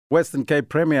Western Cape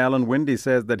Premier Winde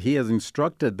says that he has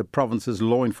instructed the province's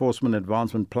law enforcement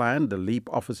advancement plan, the LEAP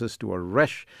officers, to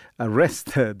arrest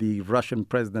the Russian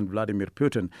President Vladimir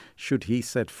Putin should he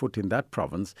set foot in that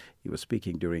province. He was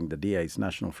speaking during the DA's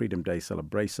National Freedom Day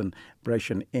celebration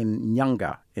in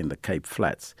Nyanga in the Cape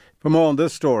Flats. For more on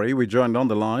this story, we're joined on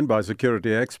the line by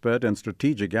security expert and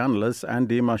strategic analyst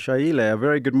Mashaile. A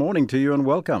very good morning to you and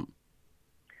welcome.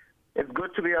 It's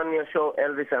good to be on your show,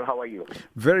 Elvis, and how are you?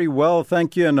 Very well,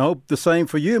 thank you, and hope the same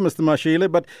for you, Mr. Mashaile.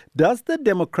 But does the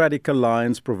Democratic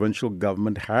Alliance provincial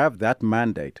government have that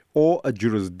mandate or a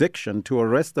jurisdiction to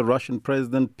arrest the Russian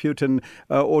President Putin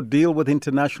or deal with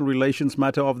international relations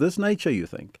matter of this nature, you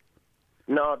think?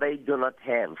 No, they do not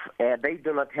have.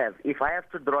 If I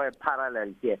have to draw a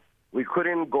parallel here, we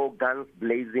couldn't go guns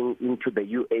blazing into the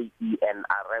UAE and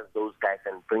arrest those guys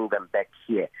and bring them back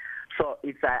here. So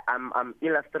I'm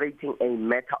illustrating a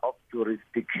matter of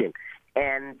jurisdiction,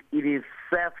 and it is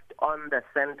served on the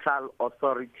central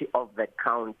authority of the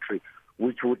country,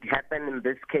 which would happen in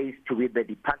this case to be the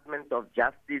Department of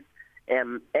Justice,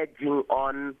 edging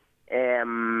on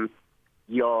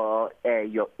your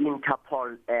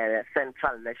Interpol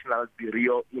Central National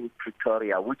Bureau in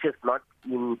Pretoria, which is not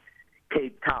in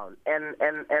Cape Town. And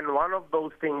one of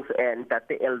those things, and that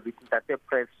the Elvis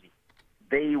Presslin,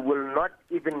 they will not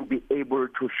even be able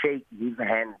to shake his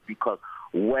hand, because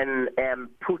when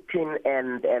Putin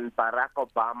and Barack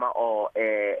Obama or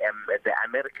the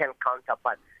American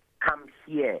counterpart come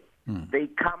here, they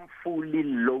come fully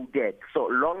loaded. So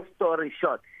long story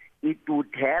short, it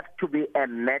would have to be a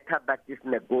matter that is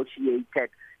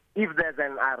negotiated if there's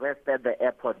an arrest at the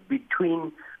airport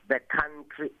between the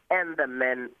country and the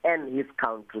man and his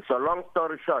country. So long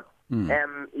story short,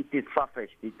 it is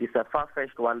far-fetched. It is a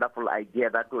far-fetched, wonderful idea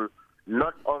that will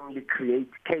not only create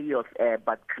chaos,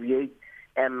 but create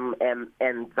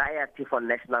anxiety for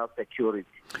national security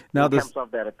in terms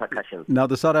of the repercussions. Now,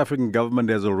 the South African government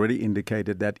has already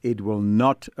indicated that it will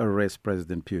not arrest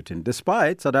President Putin,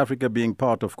 despite South Africa being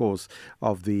part, of course,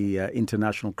 of the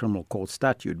International Criminal Court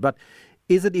statute. But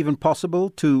is it even possible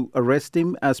to arrest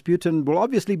him, as Putin will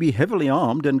obviously be heavily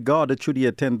armed and guarded should he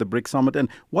attend the BRICS summit? And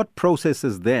what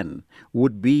processes then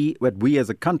would be what we as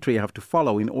a country have to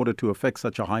follow in order to effect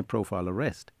such a high-profile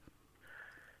arrest?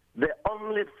 The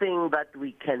only thing that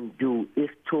we can do is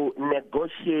to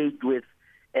negotiate with,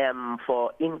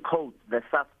 for in quotes, the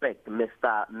suspect,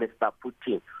 Mr.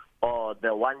 Putin, or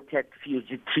the wanted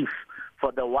fugitive,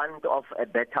 for the want of a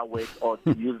better word, or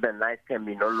to use the nice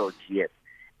terminology, yes.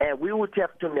 We would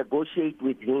have to negotiate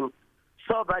with him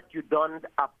so that you don't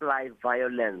apply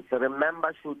violence.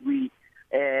 Remember, should we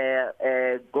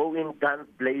go in guns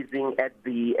blazing at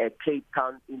the Cape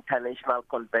Town International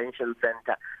Convention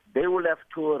Center, they will have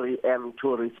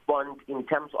to respond in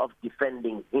terms of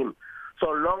defending him. So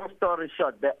long story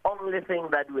short, the only thing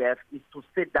that we have is to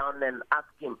sit down and ask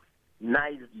him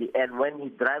nicely, and when he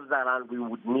drives around, we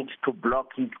would need to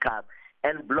block his car.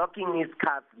 And blocking his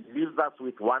car leaves us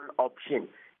with one option,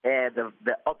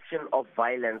 the option of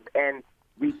violence, and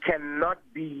we cannot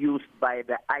be used by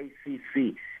the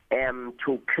ICC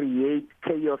to create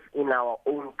chaos in our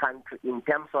own country in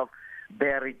terms of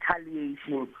the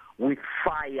retaliation with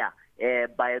fire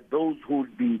by those who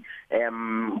would be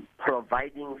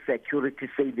providing security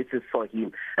services for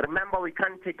him. Remember, we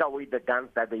can't take away the guns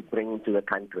that they bring into the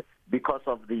country because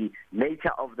of the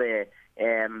nature of the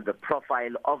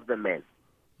profile of the man.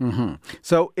 Mm-hmm.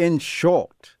 So, in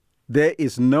short, there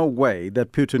is no way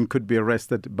that Putin could be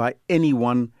arrested by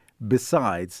anyone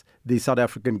besides the South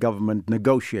African government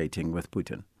negotiating with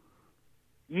Putin.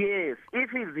 Yes, if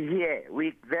he's here,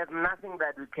 there's nothing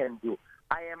that we can do.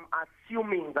 I am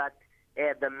assuming that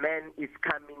the man is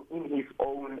coming in his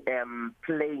own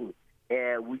plane,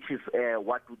 which is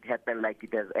what would happen, like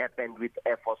it has happened with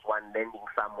Air Force One landing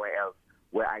somewhere else,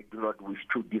 where I do not wish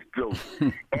to disclose.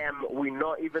 We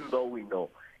know, even though we know.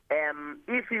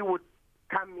 If he would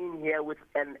come in here with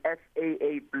an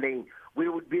SAA plane, we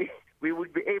would be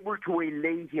able to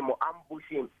waylay him or ambush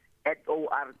him at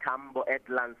OR Tambo, at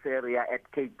Lanseria, at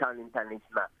Cape Town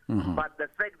International. Mm-hmm. But the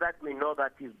fact that we know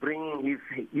that he's bringing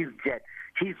his jet,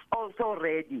 he's also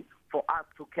ready for us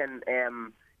to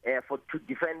to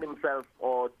defend himself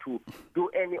or to do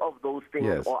any of those things,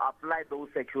 yes, or apply those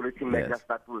security measures, yes,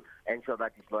 that will ensure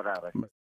that he's not arrested.